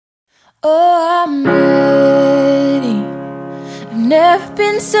Oh, I'm ready. I've never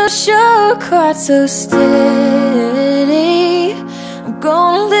been so sure, quite so steady. I'm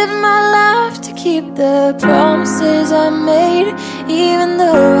gonna live my life to keep the promises I made. Even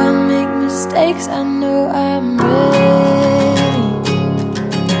though I make mistakes, I know I'm ready.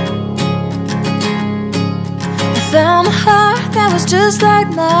 I found a heart that was just like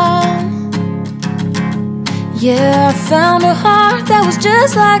mine. Yeah, I found a heart that was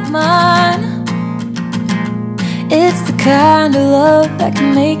just like mine. It's the kind of love that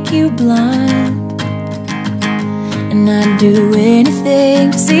can make you blind, and I'd do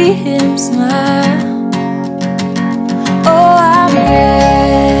anything to see him smile. Oh, I'm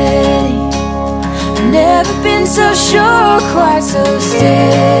ready. I've never been so sure, quite so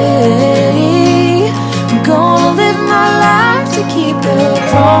steady. I'm gonna live my life to keep the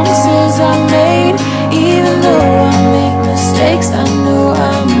promises I made. Even though I make mistakes, I know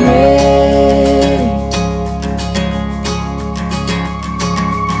I'm ready.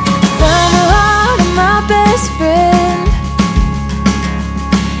 Found the heart of my best friend.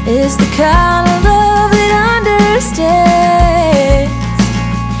 It's the kind of love that understands.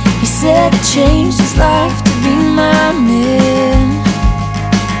 He said it changed his life to be my man.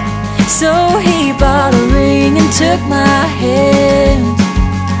 So he bought a ring and took my hand.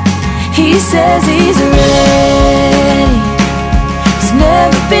 He says he's ready. He's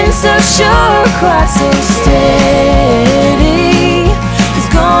never been so sure, quite so steady. He's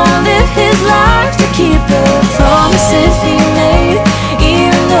gonna live his life to keep the promises he made.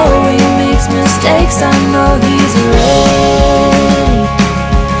 Even though he makes mistakes, I know he's ready.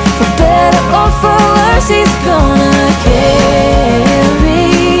 For better or for worse, he's gonna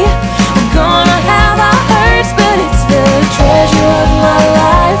carry. We're gonna have our hurts, but it's the treasure of my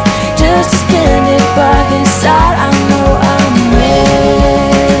life. Just to spend it by his side, I know I'm ready.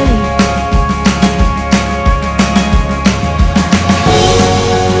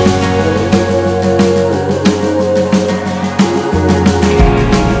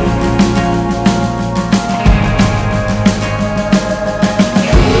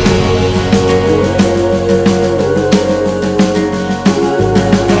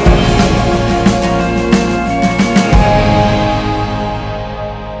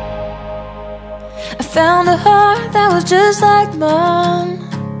 I found a heart that was just like mine.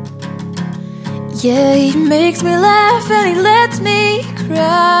 Yeah, he makes me laugh and he lets me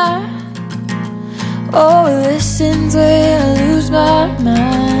cry. Oh, he listens when I lose my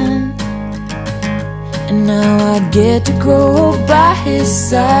mind. And now I get to grow by his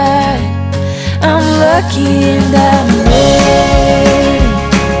side. I'm lucky and I'm ready.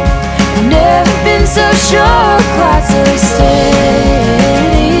 I've never been so sure, quite so steady.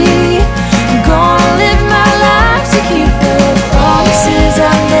 Gonna live my life to keep the promises I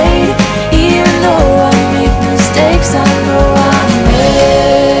made. Even though I make mistakes, I know I'm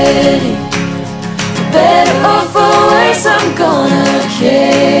ready. For better or for worse, I'm gonna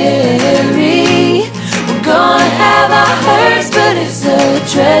carry. We're gonna have our hurts, but it's the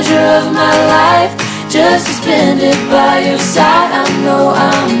treasure of my life. Just to spend it by your side, I know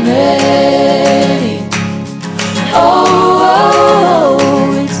I'm ready.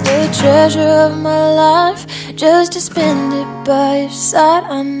 Oh, it's the treasure of my life. Just to spend it by your side,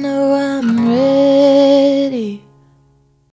 I know I'm ready.